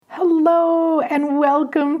Hello and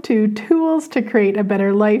welcome to Tools to Create a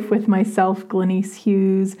Better Life with myself, Glenise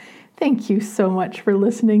Hughes. Thank you so much for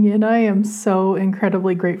listening in. I am so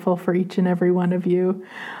incredibly grateful for each and every one of you.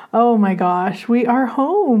 Oh my gosh, we are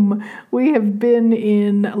home. We have been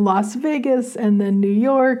in Las Vegas and then New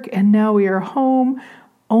York, and now we are home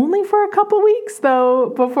only for a couple weeks though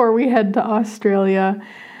before we head to Australia.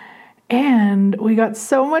 And we got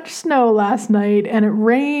so much snow last night, and it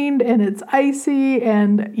rained, and it's icy,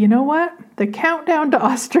 and you know what? The countdown to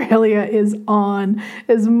Australia is on.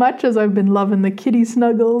 As much as I've been loving the kitty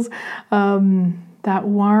snuggles, that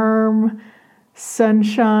warm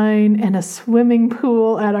sunshine and a swimming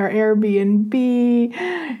pool at our Airbnb.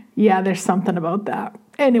 Yeah, there's something about that.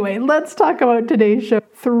 Anyway, let's talk about today's show.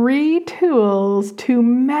 3 tools to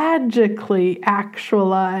magically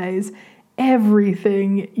actualize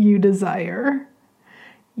everything you desire.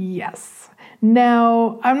 Yes.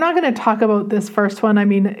 Now, I'm not going to talk about this first one. I'm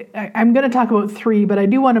going to talk about 3, but I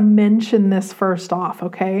do want to mention this first off,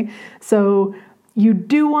 okay? So you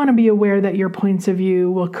do want to be aware that your points of view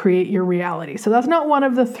will create your reality. So that's not one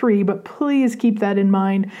of the 3, but please keep that in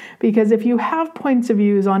mind, because if you have points of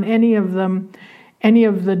views on any of them, any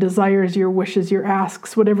of the desires, your wishes, your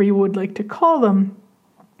asks, whatever you would like to call them,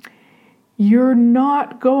 you're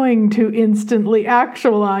not going to instantly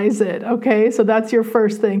actualize it, okay? So that's your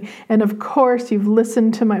first thing. And of course, you've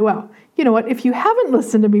listened to you know what? If you haven't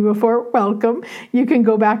listened to me before, welcome. You can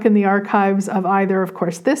go back in the archives of either, of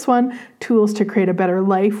course, this one, Tools to Create a Better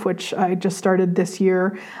Life, which I just started this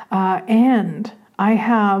year, and I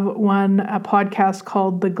have a podcast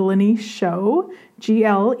called The Glenise Show,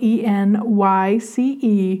 GLENYCE,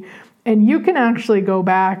 and you can actually go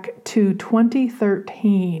back to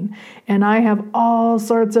 2013, and I have all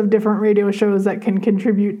sorts of different radio shows that can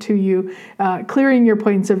contribute to you clearing your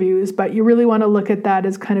points of views, but you really want to look at that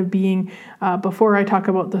as kind of being, before I talk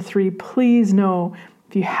about the 3, please know,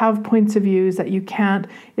 if you have points of views that you can't,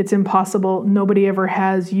 it's impossible, nobody ever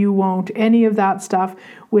has, you won't, any of that stuff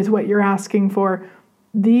with what you're asking for,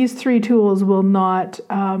 these 3 tools will not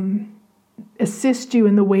assist you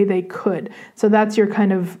in the way they could. So that's your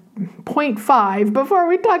kind of 0.5 before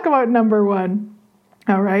we talk about number 1.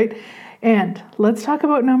 All right. And let's talk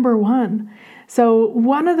about number 1. So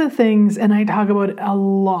one of the things, and I talk about it a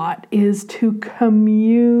lot, is to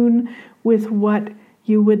commune with what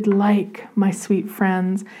you would like, my sweet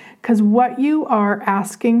friends, because what you are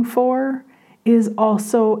asking for is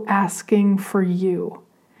also asking for you.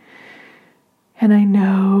 And I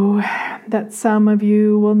know that some of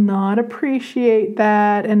you will not appreciate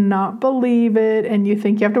that and not believe it, and you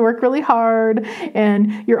think you have to work really hard,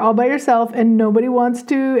 and you're all by yourself, and nobody wants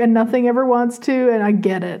to, and nothing ever wants to, and I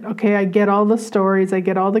get it, okay? I get all the stories, I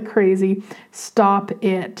get all the crazy. Stop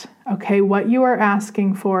it, okay? What you are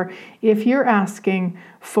asking for, if you're asking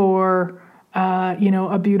for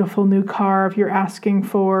a beautiful new car, if you're asking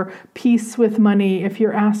for peace with money, if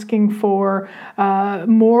you're asking for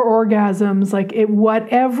more orgasms,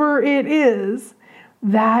 whatever it is,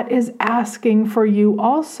 that is asking for you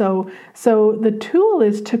also. So the tool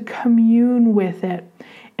is to commune with it.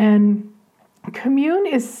 And commune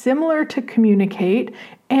is similar to communicate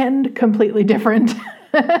and completely different.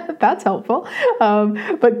 That's helpful.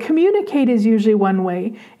 But communicate is usually one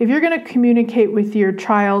way. If you're going to communicate with your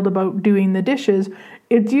child about doing the dishes,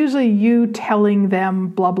 it's usually you telling them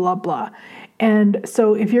blah, blah, blah. And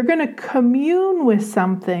so if you're going to commune with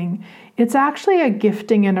something, it's actually a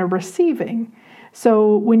gifting and a receiving.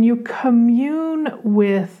 So when you commune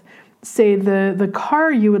with, say, the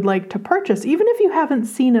car you would like to purchase, even if you haven't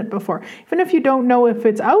seen it before, even if you don't know if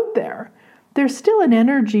it's out there, there's still an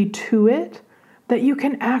energy to it that you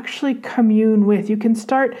can actually commune with. You can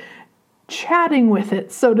start chatting with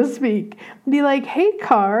it, so to speak. Be like, hey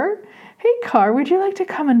car, would you like to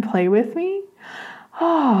come and play with me?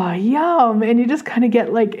 Oh, yum. And you just kind of get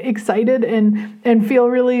excited and feel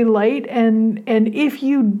really light. And if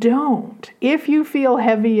you feel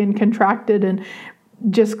heavy and contracted, and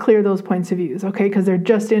just clear those points of views, okay? Because they're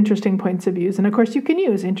just interesting points of views. And of course you can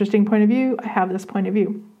use interesting point of view. I have this point of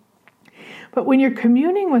view. But when you're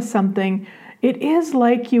communing with something, it is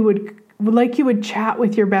like you would chat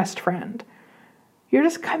with your best friend. You're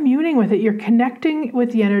just communing with it. You're connecting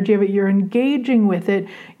with the energy of it. You're engaging with it.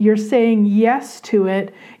 You're saying yes to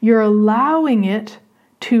it. You're allowing it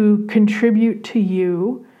to contribute to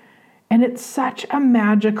you. And it's such a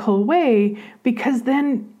magical way, because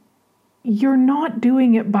then you're not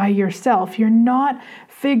doing it by yourself. You're not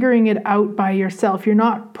figuring it out by yourself. You're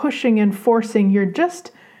not pushing and forcing. You're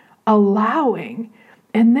just allowing.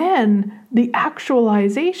 And then the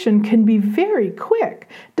actualization can be very quick,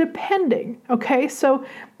 depending. Okay, so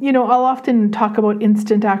I'll often talk about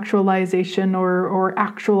instant actualization or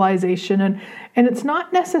actualization, and it's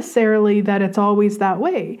not necessarily that it's always that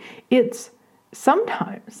way. It's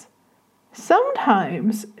sometimes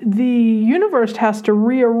the universe has to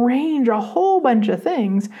rearrange a whole bunch of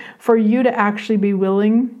things for you to actually be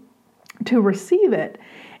willing to receive it.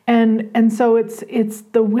 And so it's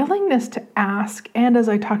the willingness to ask, and as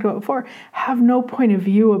I talked about before, have no point of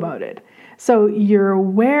view about it. So you're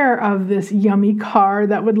aware of this yummy car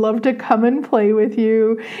that would love to come and play with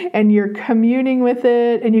you, and you're communing with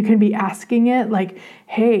it, and you can be asking it like,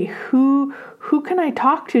 hey, who can I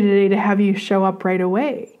talk to today to have you show up right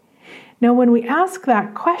away? Now, when we ask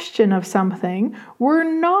that question of something, we're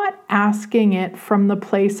not asking it from the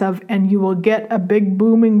place of, and you will get a big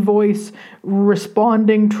booming voice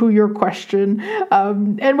responding to your question,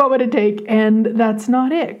 and what would it take? And that's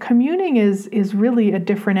not it. Communing is really a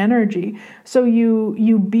different energy. So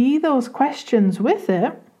you be those questions with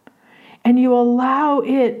it, and you allow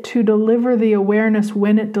it to deliver the awareness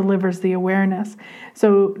when it delivers the awareness.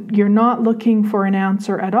 So you're not looking for an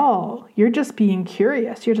answer at all. You're just being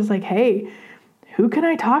curious. You're just like, hey, who can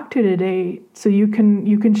I talk to today so you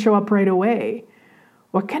can show up right away?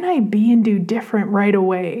 What can I be and do different right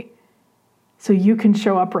away so you can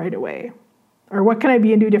show up right away? Or what can I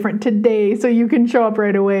be and do different today so you can show up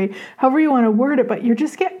right away? However you want to word it, but you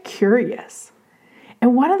just get curious.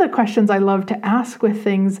 And one of the questions I love to ask with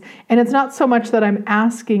things, and it's not so much that I'm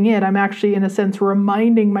asking it, I'm actually in a sense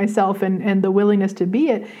reminding myself and the willingness to be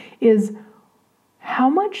it, is how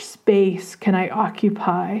much space can I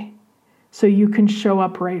occupy so you can show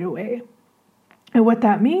up right away? And what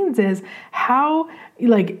that means is how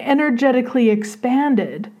energetically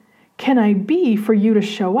expanded can I be for you to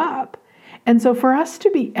show up? And so for us to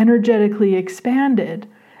be energetically expanded,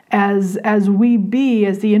 as we be,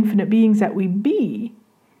 as the infinite beings that we be,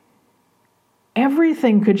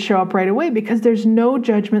 everything could show up right away because there's no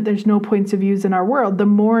judgment, there's no points of views in our world, the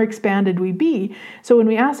more expanded we be. So when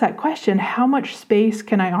we ask that question, how much space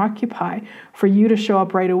can I occupy for you to show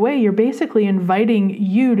up right away? You're basically inviting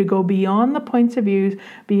you to go beyond the points of views,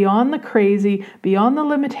 beyond the crazy, beyond the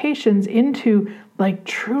limitations into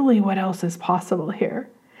truly what else is possible here.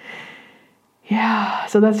 Yeah,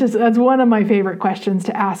 so that's one of my favorite questions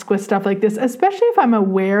to ask with stuff like this, especially if I'm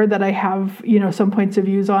aware that I have, some points of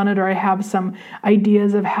views on it, or I have some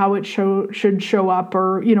ideas of how it should show up,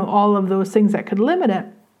 or, all of those things that could limit it.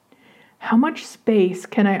 How much space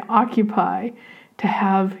can I occupy to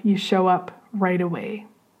have you show up right away?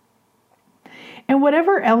 And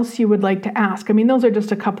whatever else you would like to ask, those are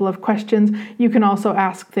just a couple of questions. You can also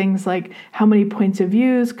ask things like, how many points of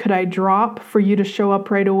views could I drop for you to show up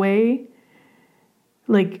right away?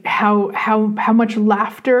 Like how much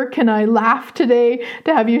laughter can I laugh today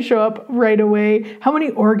to have you show up right away? How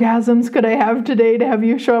many orgasms could I have today to have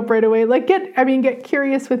you show up right away? Get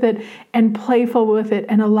curious with it and playful with it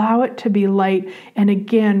and allow it to be light. And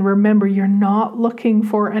again, remember, you're not looking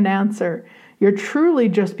for an answer. You're truly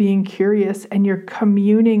just being curious and you're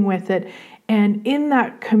communing with it. And in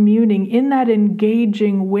that communing, in that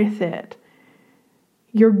engaging with it,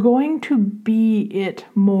 you're going to be it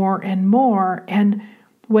more and more. And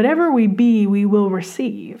whatever we be, we will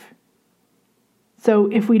receive. So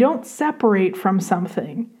if we don't separate from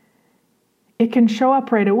something, it can show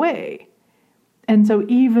up right away. And so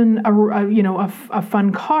even a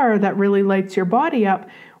fun car that really lights your body up,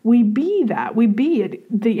 we be that. We be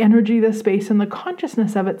it, the energy, the space, and the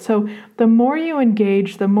consciousness of it. So the more you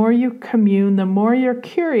engage, the more you commune, the more you're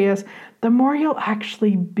curious, the more you'll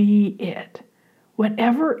actually be it,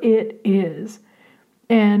 whatever it is.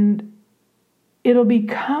 And it'll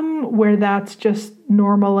become where that's just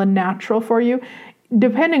normal and natural for you.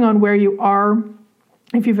 Depending on where you are,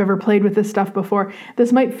 if you've ever played with this stuff before,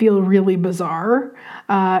 this might feel really bizarre,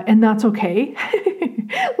 and that's okay.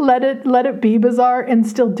 Let it be bizarre and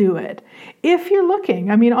still do it. If you're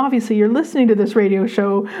looking, obviously you're listening to this radio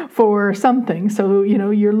show for something, so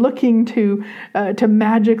you're looking to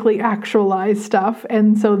magically actualize stuff,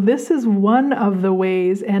 and so this is one of the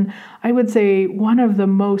ways, and I would say one of the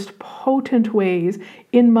most potent ways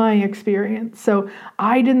in my experience. So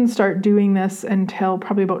I didn't start doing this until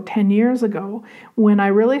probably about 10 years ago, when I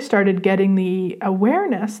really started getting the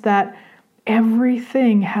awareness that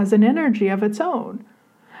everything has an energy of its own.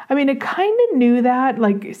 I kind of knew that,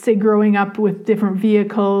 say growing up with different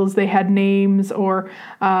vehicles, they had names, or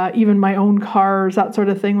even my own cars, that sort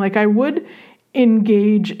of thing. I would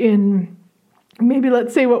engage in maybe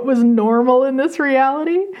let's say what was normal in this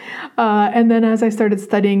reality. And then as I started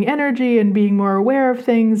studying energy and being more aware of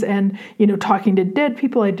things and, talking to dead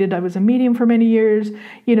people, I was a medium for many years,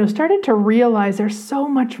 started to realize there's so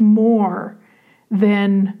much more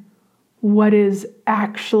than what is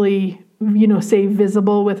actually, say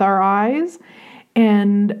visible with our eyes.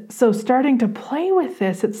 And so starting to play with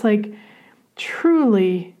this, it's like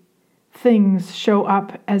truly things show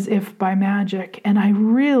up as if by magic. And I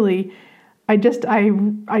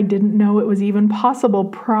didn't know it was even possible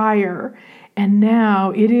prior. And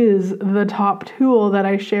now it is the top tool that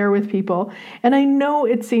I share with people. And I know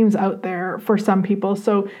it seems out there for some people.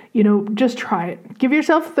 So, just try it. Give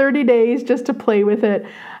yourself 30 days just to play with it.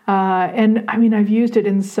 And I mean, I've used it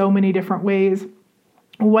in so many different ways.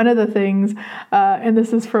 One of the things, and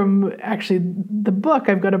this is from actually the book,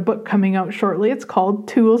 I've got a book coming out shortly. It's called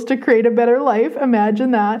Tools to Create a Better Life.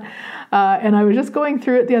 Imagine that. And I was just going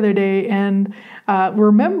through it the other day and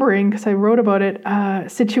remembering, because I wrote about it, a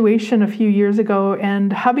situation a few years ago,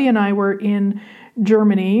 and hubby and I were in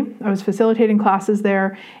Germany. I was facilitating classes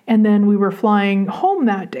there, and then we were flying home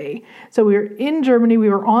that day. So we were in Germany, we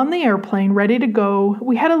were on the airplane, ready to go.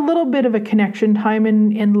 We had a little bit of a connection time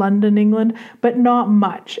in London, England, but not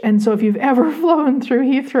much. And so if you've ever flown through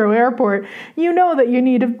Heathrow Airport, you know that you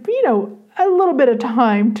need a little bit of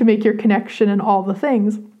time to make your connection and all the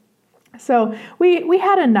things. So we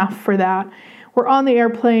had enough for that. We're on the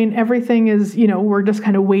airplane, everything is, we're just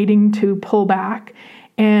kind of waiting to pull back.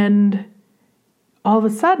 And all of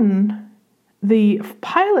a sudden, the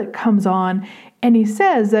pilot comes on and he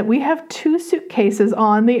says that we have 2 suitcases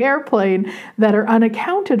on the airplane that are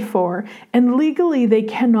unaccounted for, and legally they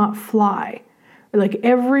cannot fly. Like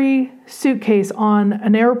every suitcase on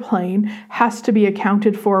an airplane has to be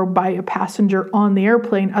accounted for by a passenger on the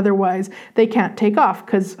airplane. Otherwise, they can't take off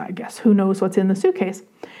because I guess who knows what's in the suitcase.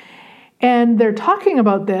 And they're talking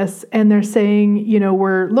about this and they're saying,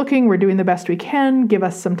 we're doing the best we can, give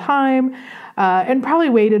us some time. And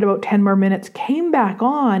probably waited about 10 more minutes, came back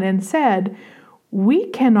on and said, we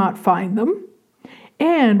cannot find them.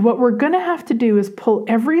 And what we're going to have to do is pull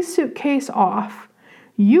every suitcase off.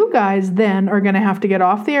 You guys then are going to have to get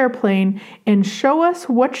off the airplane and show us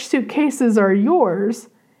which suitcases are yours,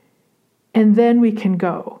 and then we can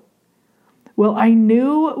go. Well, I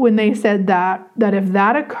knew when they said that if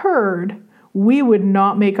that occurred, we would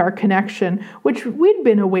not make our connection, which we'd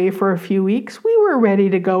been away for a few weeks. We were ready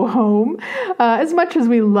to go home. As much as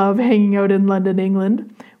we love hanging out in London,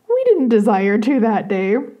 England, we didn't desire to that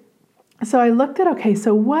day. So I looked at, okay,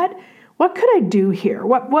 so what could I do here?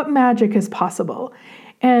 What magic is possible?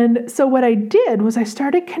 And so what I did was I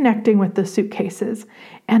started connecting with the suitcases.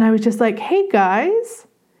 And I was just like, hey guys,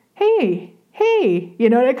 hey,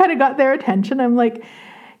 and it kind of got their attention. I'm like,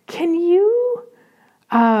 can you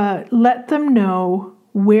let them know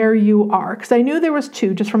where you are? Because I knew there was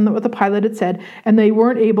 2 just from what the pilot had said, and they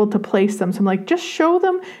weren't able to place them. So I'm like, just show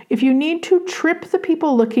them. If you need to, trip the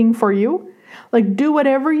people looking for you. Like, do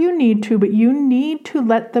whatever you need to, but you need to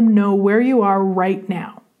let them know where you are right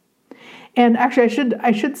now. And actually,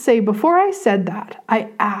 I should say, before I said that,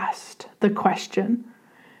 I asked the question.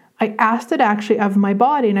 I asked it actually of my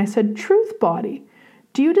body, and I said, truth body,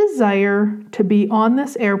 do you desire to be on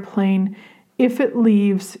this airplane if it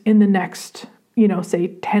leaves in the next, say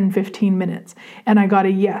 10, 15 minutes? And I got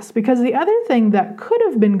a yes, because the other thing that could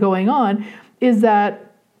have been going on is that,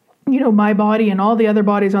 my body and all the other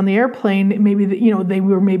bodies on the airplane, maybe, they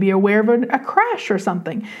were maybe aware of a crash or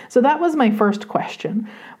something. So that was my first question.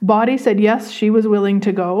 Body said, yes, she was willing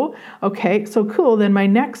to go. Okay, so cool. Then my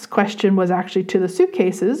next question was actually to the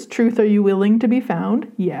suitcases. Truth, are you willing to be found?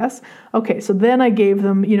 Yes. Okay, so then I gave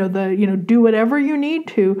them, do whatever you need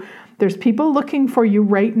to. There's people looking for you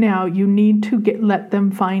right now. You need to let them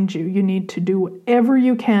find you. You need to do whatever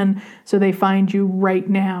you can so they find you right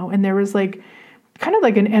now. And there was kind of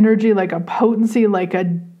like an energy, like a potency, like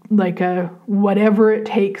a whatever it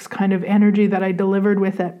takes kind of energy that I delivered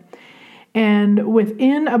with it. And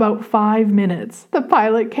within about 5 minutes, the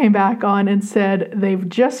pilot came back on and said, they've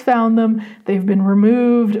just found them. They've been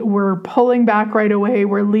removed. We're pulling back right away.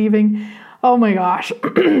 We're leaving. Oh my gosh.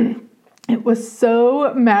 It was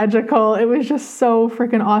so magical. It was just so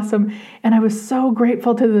freaking awesome. And I was so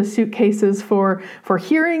grateful to the suitcases for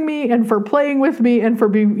hearing me and for playing with me and for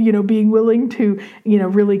being willing to,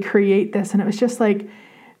 really create this. And it was just like,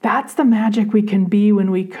 that's the magic we can be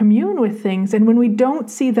when we commune with things and when we don't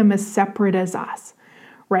see them as separate as us,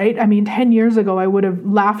 right? I mean, 10 years ago, I would have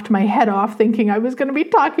laughed my head off thinking I was going to be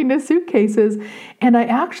talking to suitcases. And I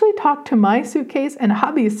actually talk to my suitcase and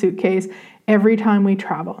hubby's suitcase every time we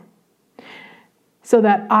travel. so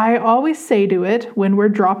that I always say to it when we're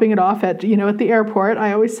dropping it off at the airport,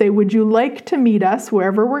 I always say, would you like to meet us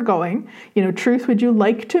wherever we're going? Truth, would you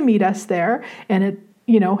like to meet us there? And it,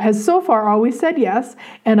 has so far always said yes.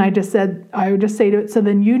 And I would just say to it, so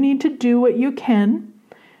then you need to do what you can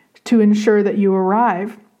to ensure that you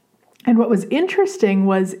arrive. And what was interesting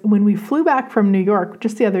was when we flew back from New York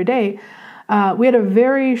just the other day, we had a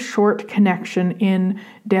very short connection in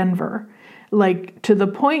Denver, like to the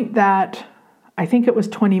point that I think it was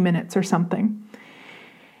 20 minutes or something.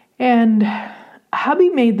 And hubby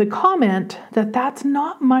made the comment that that's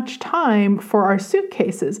not much time for our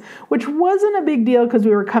suitcases, which wasn't a big deal because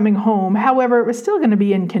we were coming home. However, it was still going to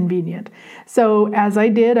be inconvenient. So as I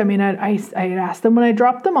did, I asked them when I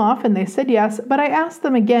dropped them off and they said yes, but I asked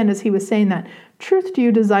them again as he was saying that, Truth, do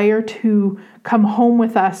you desire to come home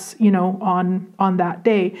with us, on that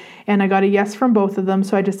day? And I got a yes from both of them.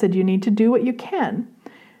 So I just said, you need to do what you can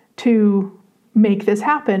to make this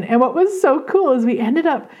happen. And what was so cool is we ended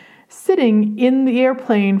up sitting in the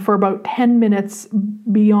airplane for about 10 minutes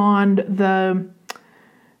beyond the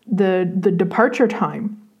departure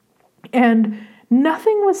time. And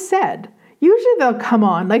nothing was said. Usually they'll come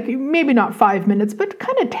on, like maybe not 5 minutes, but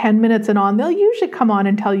kind of 10 minutes and on, they'll usually come on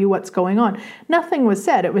and tell you what's going on. Nothing was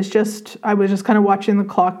said. It was just, I was just kind of watching the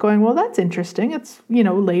clock going, well, that's interesting. It's,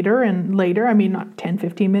 later and later. Not 10,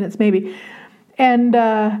 15 minutes maybe. And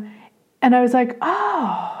I was like,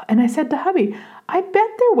 oh, and I said to hubby, I bet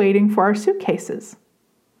they're waiting for our suitcases.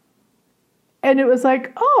 And it was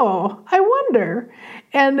like, oh, I wonder.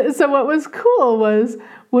 And so what was cool was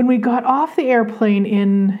when we got off the airplane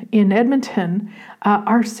in Edmonton,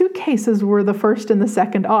 our suitcases were the first and the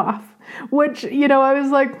second off, which, I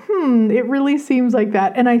was like, it really seems like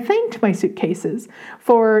that. And I thanked my suitcases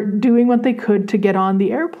for doing what they could to get on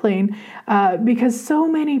the airplane because so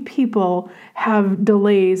many people have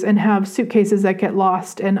delays and have suitcases that get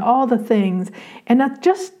lost and all the things. And that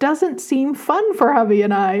just doesn't seem fun for hubby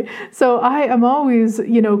and I. So I am always,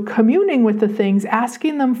 communing with the things,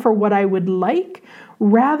 asking them for what I would like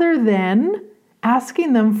rather than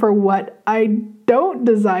asking them for what I don't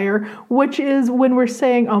desire, which is when we're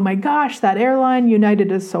saying, oh my gosh, that airline,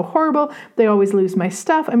 United, is so horrible. They always lose my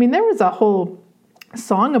stuff. There was a whole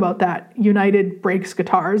song about that. United breaks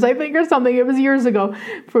guitars, I think, or something. It was years ago.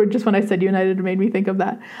 For just when I said United, it made me think of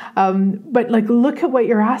that. But look at what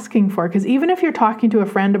you're asking for. Because even if you're talking to a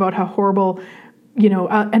friend about how horrible,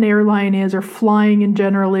 an airline is or flying in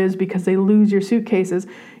general is because they lose your suitcases,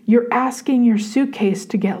 you're asking your suitcase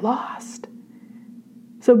to get lost.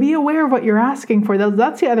 So be aware of what you're asking for.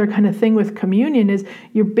 That's the other kind of thing with communion is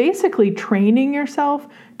you're basically training yourself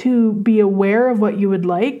to be aware of what you would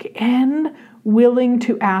like and willing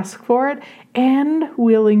to ask for it and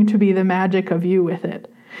willing to be the magic of you with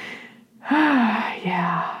it.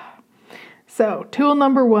 Yeah. So tool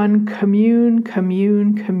number 1, commune.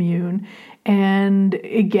 And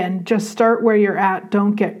again, just start where you're at.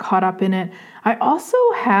 Don't get caught up in it. I also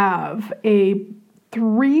have a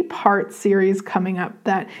 3-part series coming up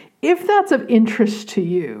that if that's of interest to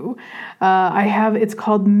you, it's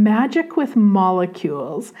called Magic with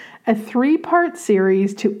Molecules, a 3-part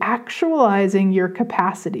series to actualizing your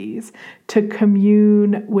capacities to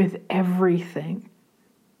commune with everything.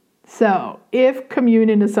 So if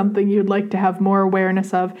communion is something you'd like to have more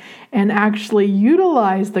awareness of and actually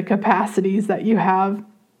utilize the capacities that you have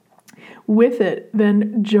with it,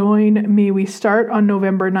 then join me. We start on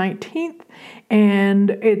November 19th.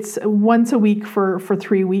 And it's once a week for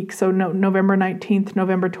 3 weeks. So November 19th,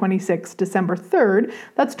 November 26th, December 3rd.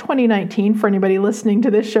 That's 2019 for anybody listening to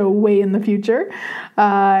this show way in the future.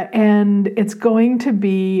 And it's going to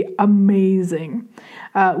be amazing.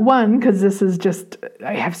 One, because this is just,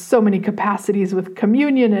 I have so many capacities with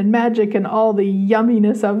communion and magic and all the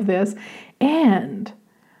yumminess of this. And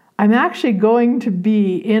I'm actually going to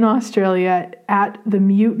be in Australia at the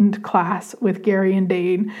Mutant class with Gary and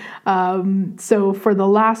Dane. So for the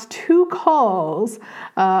last 2 calls,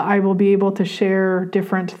 I will be able to share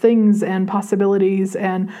different things and possibilities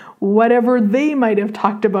and whatever they might have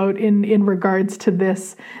talked about in regards to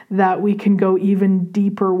this that we can go even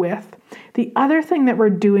deeper with. The other thing that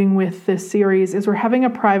we're doing with this series is we're having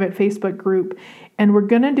a private Facebook group, and we're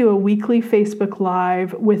going to do a weekly Facebook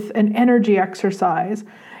Live with an energy exercise.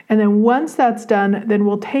 And then once that's done, then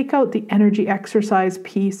we'll take out the energy exercise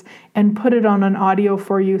piece and put it on an audio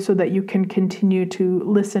for you so that you can continue to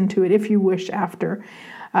listen to it if you wish after.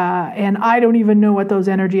 And I don't even know what those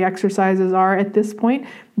energy exercises are at this point.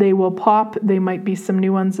 They will pop. They might be some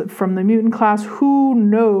new ones from the Mutant class. Who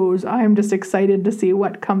knows? I'm just excited to see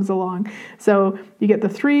what comes along. So you get the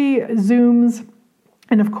 3 Zooms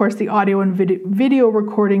And of course, the audio and video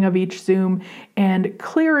recording of each Zoom, and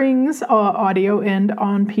clearings, audio and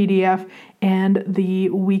on PDF, and the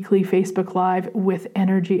weekly Facebook Live with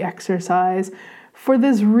energy exercise for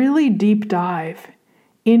this really deep dive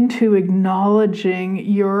into acknowledging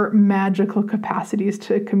your magical capacities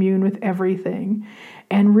to commune with everything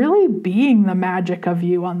and really being the magic of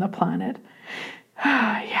you on the planet.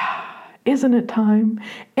 Yeah. Isn't it time?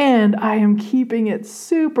 And I am keeping it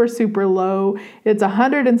super, super low. It's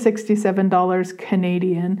 $167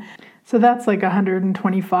 Canadian. So that's like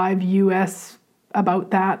 125 US,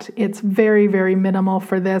 about that. It's very, very minimal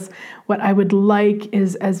for this. What I would like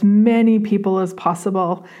is as many people as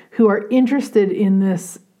possible who are interested in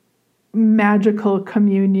this magical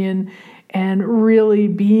communion and really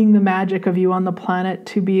being the magic of you on the planet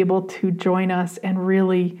to be able to join us and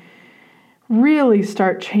really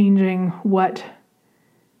start changing what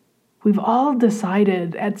we've all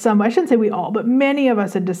decided I shouldn't say we all, but many of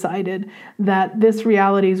us had decided that this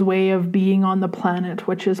reality's way of being on the planet,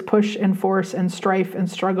 which is push and force and strife and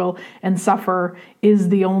struggle and suffer, is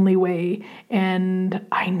the only way. And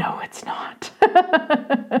I know it's not.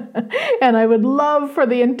 And I would love for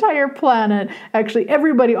the entire planet, actually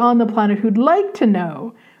everybody on the planet who'd like to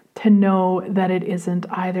know that it isn't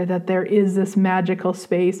either, that there is this magical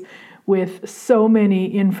space with so many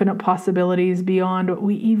infinite possibilities beyond what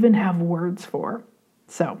we even have words for.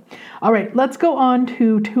 So, all right, let's go on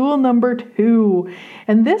to tool number 2.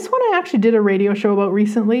 And this one I actually did a radio show about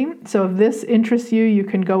recently. So if this interests you, you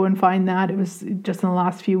can go and find that. It was just in the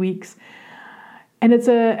last few weeks. And it's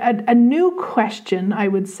a new question, I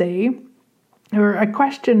would say, or a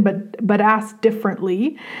question but asked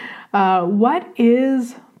differently. What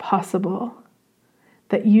is possible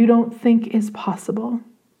that you don't think is possible?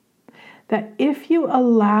 That if you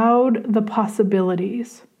allowed the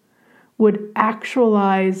possibilities, would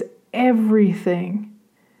actualize everything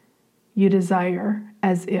you desire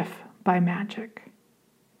as if by magic.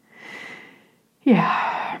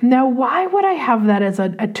 Yeah. Now, why would I have that as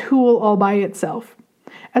a tool all by itself?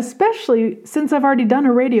 Especially since I've already done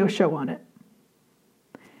a radio show on it.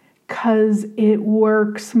 Because it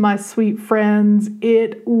works, my sweet friends.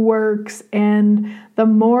 It works. And the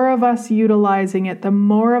more of us utilizing it, the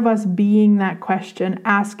more of us being that question,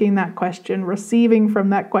 asking that question, receiving from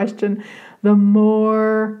that question, the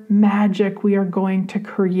more magic we are going to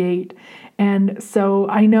create. And so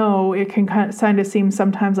I know it can kind of seem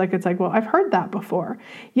sometimes like it's like, well, I've heard that before.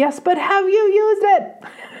 Yes, but have you used it?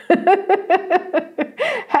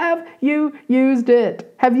 Have you used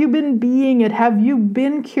it? Have you been being it? Have you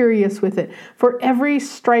been curious with it? For every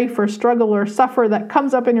strife or struggle or suffer that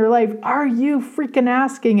comes up in your life, are you freaking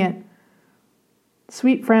asking it?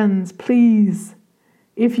 Sweet friends, please,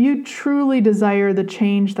 if you truly desire the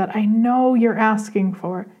change that I know you're asking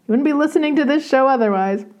for, you wouldn't be listening to this show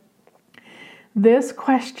otherwise. This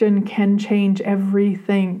question can change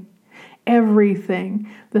everything. Everything.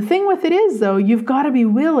 The thing with it is, though, you've got to be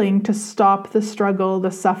willing to stop the struggle,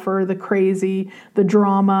 the suffer, the crazy, the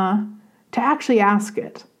drama, to actually ask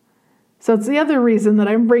it. So it's the other reason that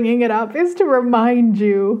I'm bringing it up, is to remind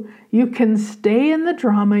you, you can stay in the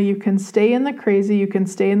drama, you can stay in the crazy, you can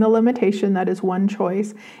stay in the limitation. That is one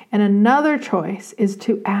choice. And another choice is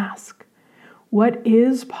to ask, what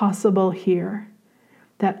is possible here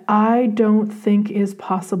that I don't think is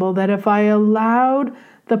possible, that if I allowed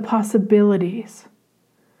the possibilities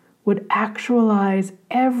would actualize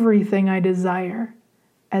everything I desire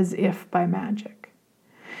as if by magic.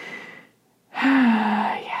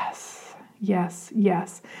 Yes, yes,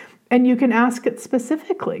 yes. And you can ask it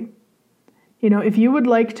specifically. You know, if you would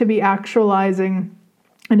like to be actualizing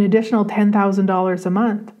an additional $10,000 a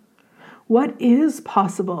month, what is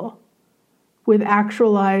possible with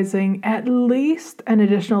actualizing at least an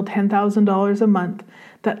additional $10,000 a month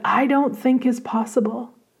that I don't think is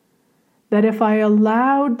possible? That if I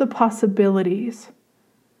allowed the possibilities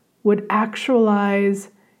would actualize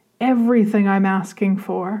everything I'm asking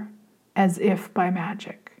for as if by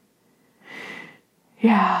magic.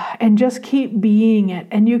 Yeah, and just keep being it.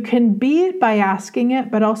 And you can be it by asking it,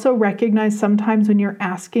 but also recognize sometimes when you're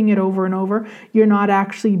asking it over and over, you're not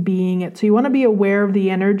actually being it. So you want to be aware of the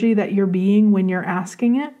energy that you're being when you're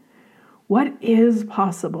asking it. What is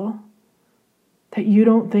possible that you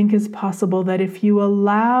don't think is possible, that if you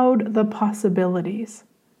allowed the possibilities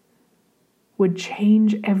would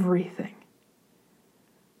change everything?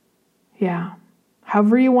 Yeah.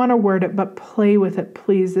 However you want to word it, but play with it,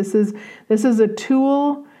 please. This is a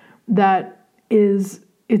tool that it's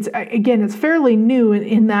fairly new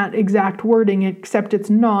in that exact wording, except it's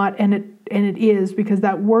not, and it is, because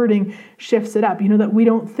that wording shifts it up. You know, that we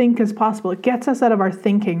don't think is possible. It gets us out of our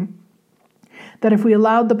thinking. That if we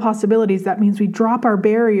allowed the possibilities, that means we drop our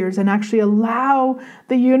barriers and actually allow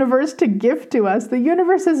the universe to gift to us. The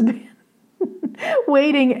universe has been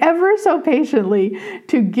waiting ever so patiently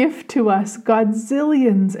to gift to us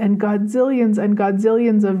godzillions and godzillions and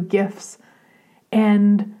godzillions of gifts.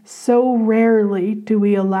 And so rarely do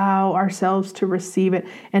we allow ourselves to receive it.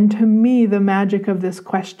 And to me, the magic of this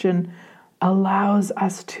question allows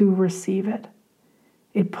us to receive it.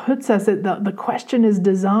 It puts us at the question is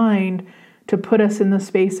designed to put us in the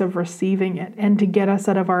space of receiving it and to get us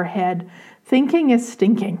out of our head. Thinking is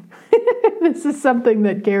stinking. This is something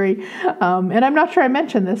that Gary, and I'm not sure I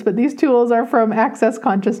mentioned this, but these tools are from Access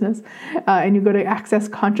Consciousness. And you go to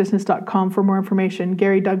accessconsciousness.com for more information.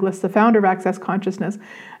 Gary Douglas, the founder of Access Consciousness.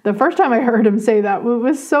 The first time I heard him say that, it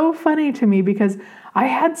was so funny to me because I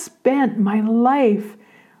had spent my life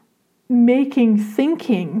making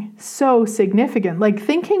thinking so significant. Like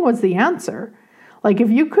thinking was the answer. Like if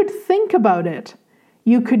you could think about it,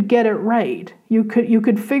 you could get it right. You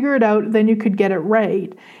could figure it out, then you could get it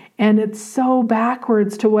right. And it's so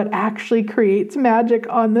backwards to what actually creates magic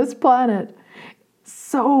on this planet.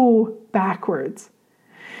 So backwards.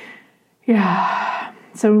 Yeah.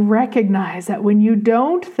 So recognize that when you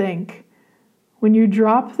don't think, when you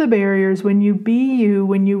drop the barriers, when you be you,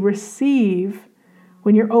 when you receive,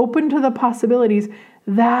 when you're open to the possibilities,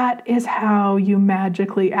 that is how you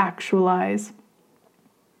magically actualize.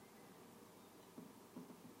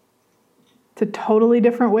 It's a totally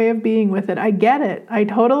different way of being with it. I get it. I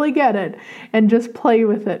totally get it. And just play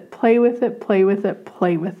with it. Play with it. Play with it.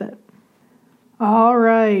 Play with it. All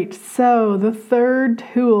right. So the third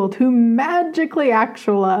tool to magically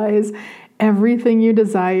actualize everything you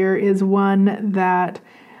desire is one that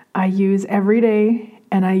I use every day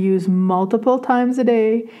and I use multiple times a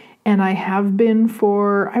day. And I have been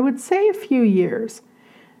for, I would say, a few years.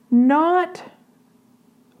 Not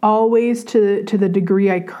always to the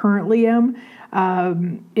degree I currently am.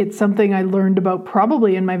 It's something I learned about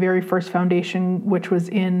probably in my very first foundation, which was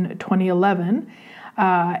in 2011.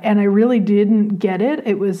 And I really didn't get it.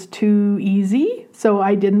 It was too easy. So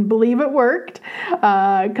I didn't believe it worked.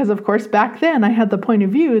 Because of course, back then I had the point of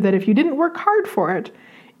view that if you didn't work hard for it,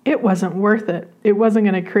 it wasn't worth it. It wasn't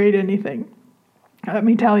going to create anything. Let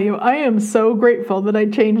me tell you, I am so grateful that I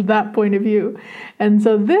changed that point of view. And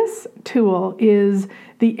so this tool is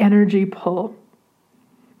the energy pull.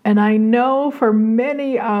 And I know for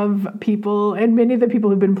many of people, and many of the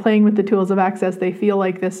people who've been playing with the tools of access, they feel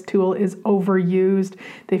like this tool is overused.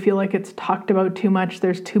 They feel like it's talked about too much.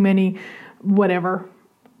 There's too many whatever.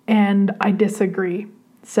 And I disagree.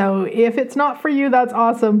 So if it's not for you, that's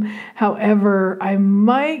awesome. However, I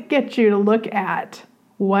might get you to look at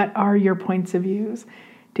what are your points of views.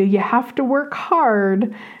 Do you have to work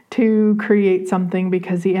hard to create something?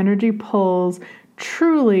 Because the energy pulls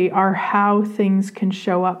truly are how things can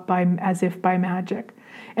show up as if by magic.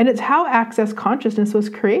 And it's how Access Consciousness was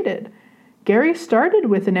created. Gary started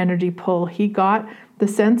with an energy pull. He got the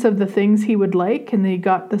sense of the things he would like, and he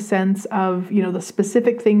got the sense of, the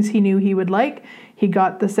specific things he knew he would like. He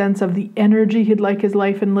got the sense of the energy he'd like his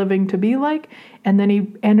life and living to be like. And then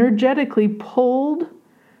he energetically pulled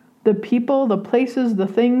the people, the places, the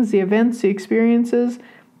things, the events, the experiences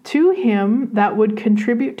to him that would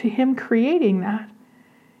contribute to him creating that.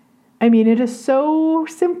 I mean, it is so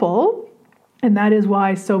simple, and that is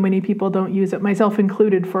why so many people don't use it, myself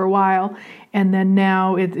included for a while. And then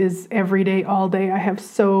now it is every day, all day. I have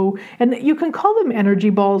and you can call them energy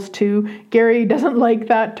balls too. Gary doesn't like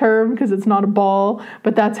that term because it's not a ball,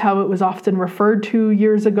 but that's how it was often referred to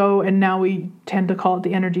years ago. And now we tend to call it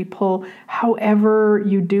the energy pull. However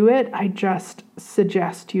you do it, I just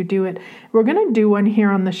suggest you do it. We're going to do one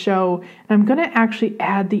here on the show, and I'm going to actually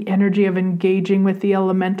add the energy of engaging with the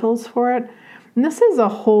elementals for it. And this is a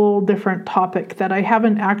whole different topic that I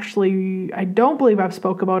don't believe I've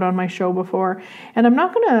spoke about on my show before. And I'm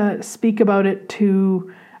not going to speak about it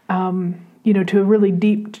to a really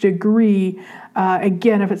deep degree.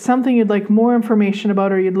 Again, if it's something you'd like more information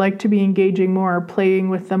about, or you'd like to be engaging more or playing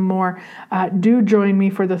with them more, do join me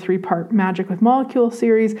for the 3-part Magic with Molecules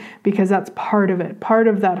series, because that's part of it. Part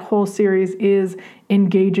of that whole series is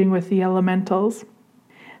engaging with the elementals.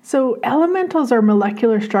 So elementals are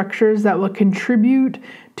molecular structures that will contribute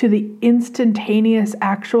to the instantaneous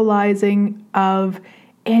actualizing of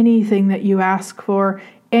anything that you ask for,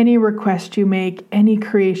 any request you make, any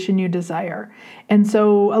creation you desire. And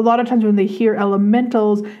so a lot of times when they hear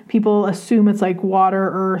elementals, people assume it's like water,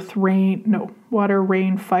 earth, rain,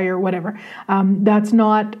 fire, whatever. That's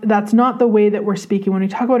not the way that we're speaking. When we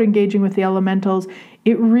talk about engaging with the elementals,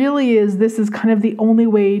 it really is, this is kind of the only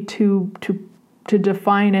way to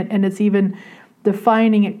define it, and it's even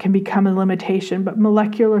defining it can become a limitation, but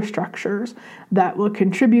molecular structures that will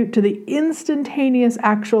contribute to the instantaneous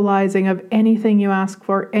actualizing of anything you ask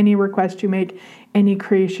for, any request you make, any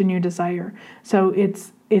creation you desire. So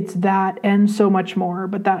it's that and so much more,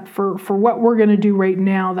 but that for what we're going to do right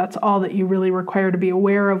now, that's all that you really require to be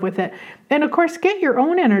aware of with it. And of course, get your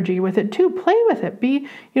own energy with it too. Play with it. Be,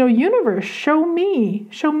 universe, show me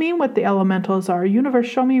what the elementals are. Universe,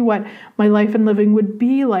 show me what my life and living would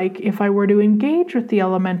be like if I were to engage with the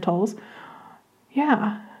elementals.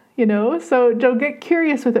 Yeah, so get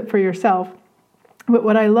curious with it for yourself. But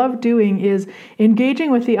what I love doing is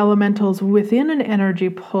engaging with the elementals within an energy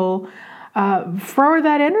pull for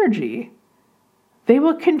that energy. They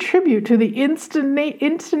will contribute to the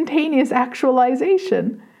instantaneous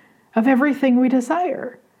actualization of everything we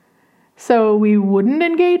desire. So we wouldn't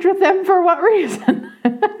engage with them for what reason?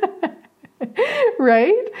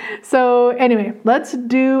 Right? So anyway, let's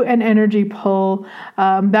do an energy pull.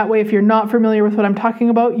 That way, if you're not familiar with what I'm talking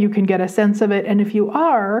about, you can get a sense of it. And if you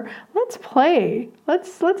are, let's play.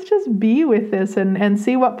 Let's just be with this and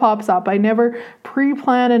see what pops up. I never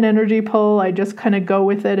pre-plan an energy pull. I just kind of go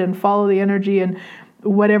with it and follow the energy and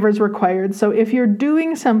whatever's required. So if you're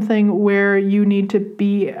doing something where you need to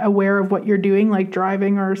be aware of what you're doing, like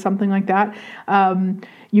driving or something like that,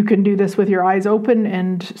 you can do this with your eyes open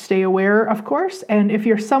and stay aware, of course. And if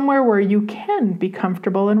you're somewhere where you can be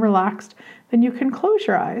comfortable and relaxed, then you can close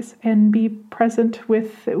your eyes and be present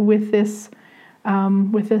with this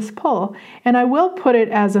pull. And I will put it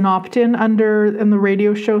as an opt-in in the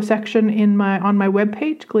radio show section on my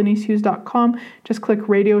webpage, glenycehughes.com. Just click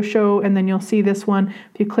radio show and then you'll see this one.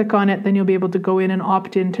 If you click on it, then you'll be able to go in and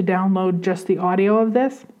opt in to download just the audio of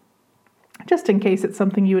this, just in case it's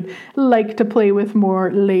something you would like to play with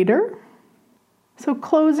more later. So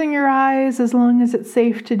closing your eyes as long as it's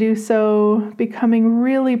safe to do so, becoming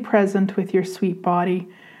really present with your sweet body,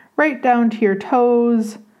 right down to your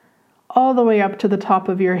toes, all the way up to the top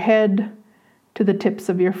of your head, to the tips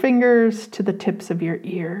of your fingers, to the tips of your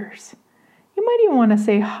ears. You might even want to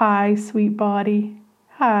say, hi, sweet body.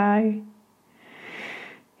 Hi.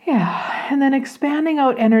 Yeah, and then expanding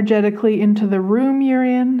out energetically into the room you're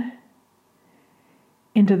in,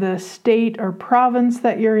 into the state or province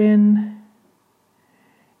that you're in,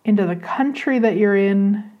 into the country that you're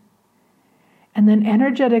in, and then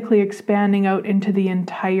energetically expanding out into the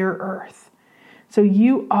entire earth. So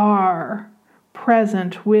you are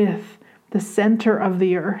present with the center of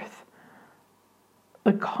the earth,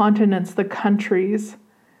 the continents, the countries,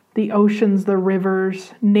 the oceans, the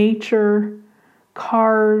rivers, nature,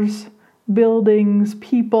 cars, buildings,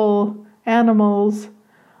 people, animals,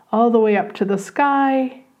 all the way up to the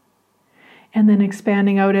sky, and then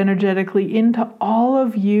expanding out energetically into all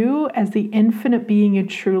of you as the infinite being you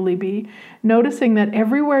truly be. Noticing that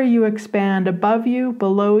everywhere you expand, above you,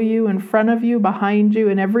 below you, in front of you, behind you,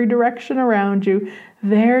 in every direction around you,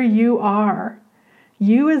 there you are.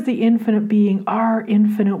 You as the infinite being are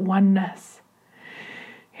infinite oneness.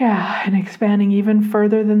 Yeah, and expanding even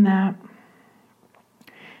further than that.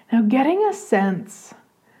 Now getting a sense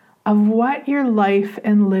of what your life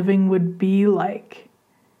and living would be like,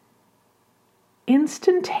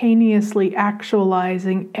 instantaneously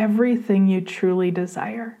actualizing everything you truly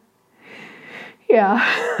desire.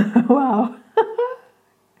 Yeah, wow.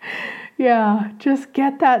 Yeah, just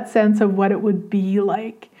get that sense of what it would be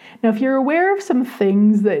like. Now, if you're aware of some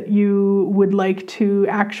things that you would like to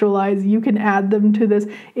actualize, you can add them to this.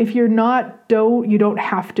 If you're not, you don't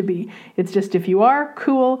have to be. It's just if you are,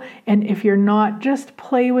 cool. And if you're not, just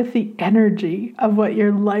play with the energy of what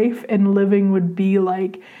your life and living would be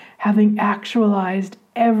like, having actualized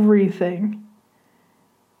everything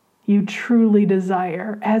you truly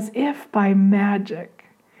desire, as if by magic.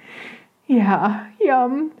 Yeah,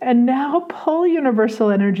 yum. And now pull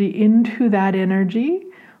universal energy into that energy.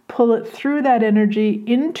 Pull it through that energy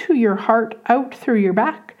into your heart, out through your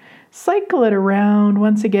back. Cycle it around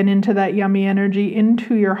once again into that yummy energy,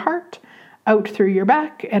 into your heart, out through your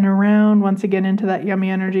back, and around once again into that yummy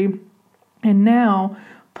energy. And now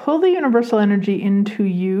pull the universal energy into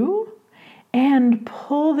you and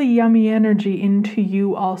pull the yummy energy into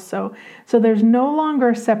you also. So there's no longer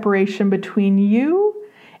a separation between you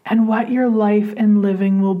and what your life and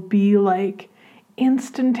living will be like,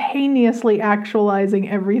 instantaneously actualizing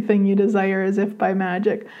everything you desire as if by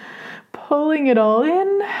magic. Pulling it all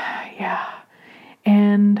in, yeah.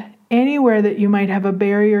 And anywhere that you might have a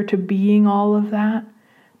barrier to being all of that,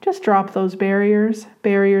 just drop those barriers.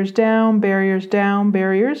 Barriers down, barriers down,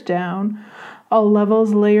 barriers down. All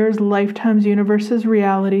levels, layers, lifetimes, universes,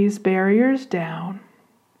 realities, barriers down.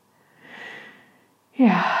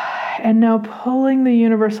 Yeah. And now pulling the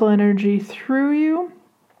universal energy through you,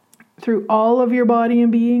 through all of your body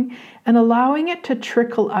and being, and allowing it to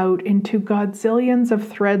trickle out into godzillions of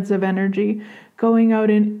threads of energy going out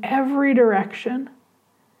in every direction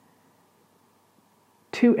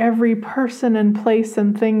to every person and place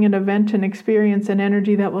and thing and event and experience and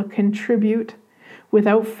energy that will contribute.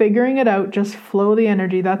 Without figuring it out, just flow the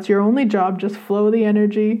energy. That's your only job. Just flow the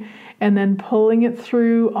energy and then pulling it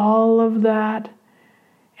through all of that.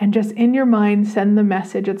 And just in your mind, send the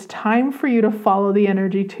message. It's time for you to follow the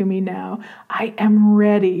energy to me now. I am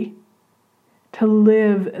ready to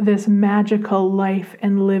live this magical life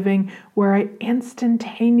and living where I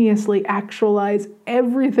instantaneously actualize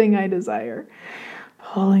everything I desire.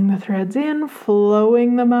 Pulling the threads in,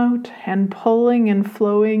 flowing them out, and pulling and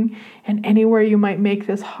flowing. And anywhere you might make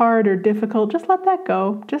this hard or difficult, just let that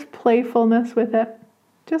go. Just playfulness with it.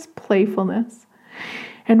 Just playfulness.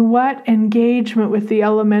 And what engagement with the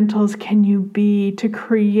elementals can you be to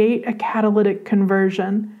create a catalytic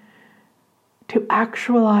conversion, to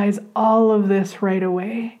actualize all of this right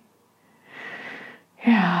away?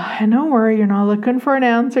 Yeah, and don't worry, you're not looking for an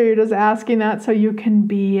answer. You're just asking that so you can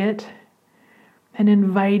be it. And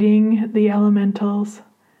inviting the elementals,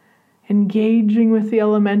 engaging with the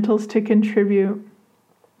elementals to contribute.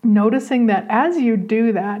 Noticing that as you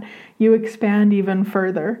do that, you expand even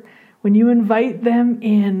further. When you invite them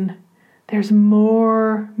in, there's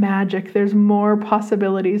more magic, there's more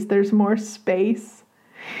possibilities, there's more space.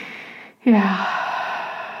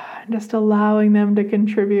 Yeah, just allowing them to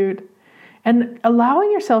contribute and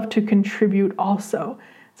allowing yourself to contribute also.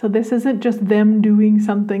 So this isn't just them doing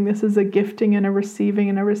something. This is a gifting and a receiving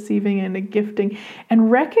and a receiving and a gifting. And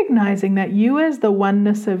recognizing that you as the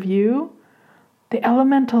oneness of you, the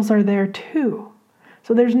elementals are there too.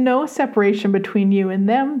 So there's no separation between you and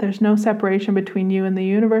them. There's no separation between you and the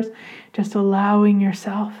universe. Just allowing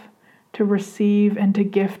yourself to receive and to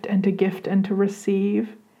gift and to gift and to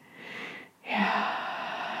receive.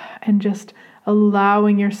 Yeah. And just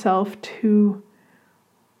allowing yourself to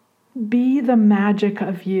be the magic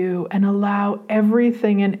of you and allow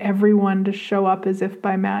everything and everyone to show up as if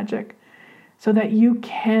by magic so that you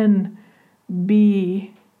can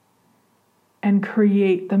be and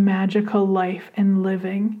create the magical life and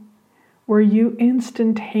living where you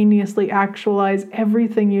instantaneously actualize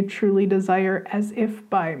everything you truly desire as if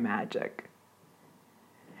by magic.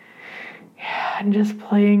 And just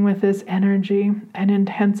playing with this energy and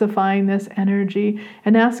intensifying this energy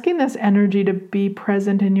and asking this energy to be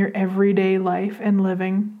present in your everyday life and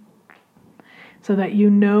living so that you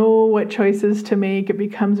know what choices to make. It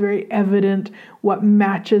becomes very evident what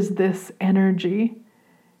matches this energy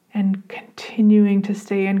and continuing to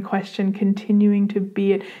stay in question, continuing to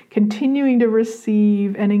be it, continuing to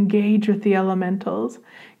receive and engage with the elementals,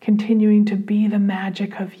 continuing to be the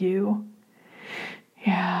magic of you.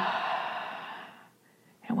 Yeah.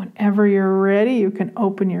 And whenever you're ready, you can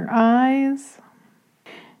open your eyes.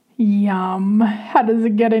 Yum. How does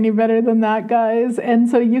it get any better than that, guys? And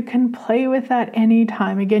so you can play with that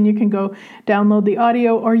anytime. Again, you can go download the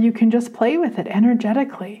audio or you can just play with it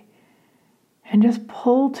energetically and just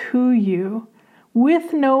pull to you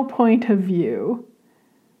with no point of view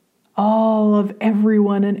all of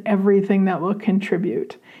everyone and everything that will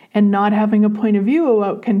contribute. And not having a point of view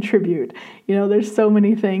about contribute. You know, there's so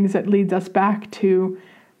many things that leads us back to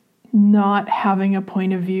not having a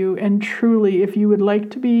point of view. And truly, if you would like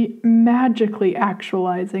to be magically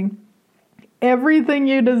actualizing everything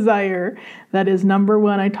you desire, that is number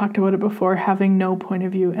one. I talked about it before, having no point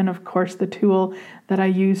of view. And of course, the tool that I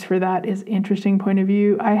use for that is interesting point of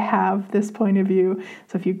view. I have this point of view.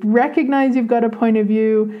 So if you recognize you've got a point of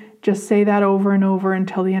view, just say that over and over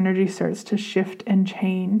until the energy starts to shift and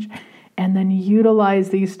change. And then utilize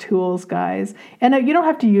these tools, guys. And you don't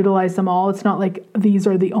have to utilize them all. It's not like these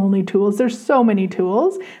are the only tools. There's so many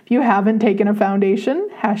tools. If you haven't taken a foundation,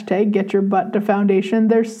 #get your butt to foundation.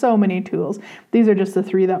 There's so many tools. These are just the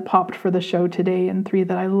 3 that popped for the show today and 3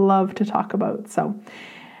 that I love to talk about. So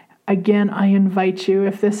again, I invite you,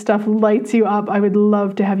 if this stuff lights you up, I would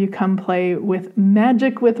love to have you come play with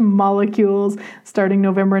Magic with Molecules starting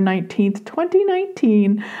November 19th,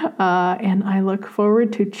 2019. And I look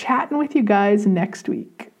forward to chatting with you guys next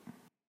week.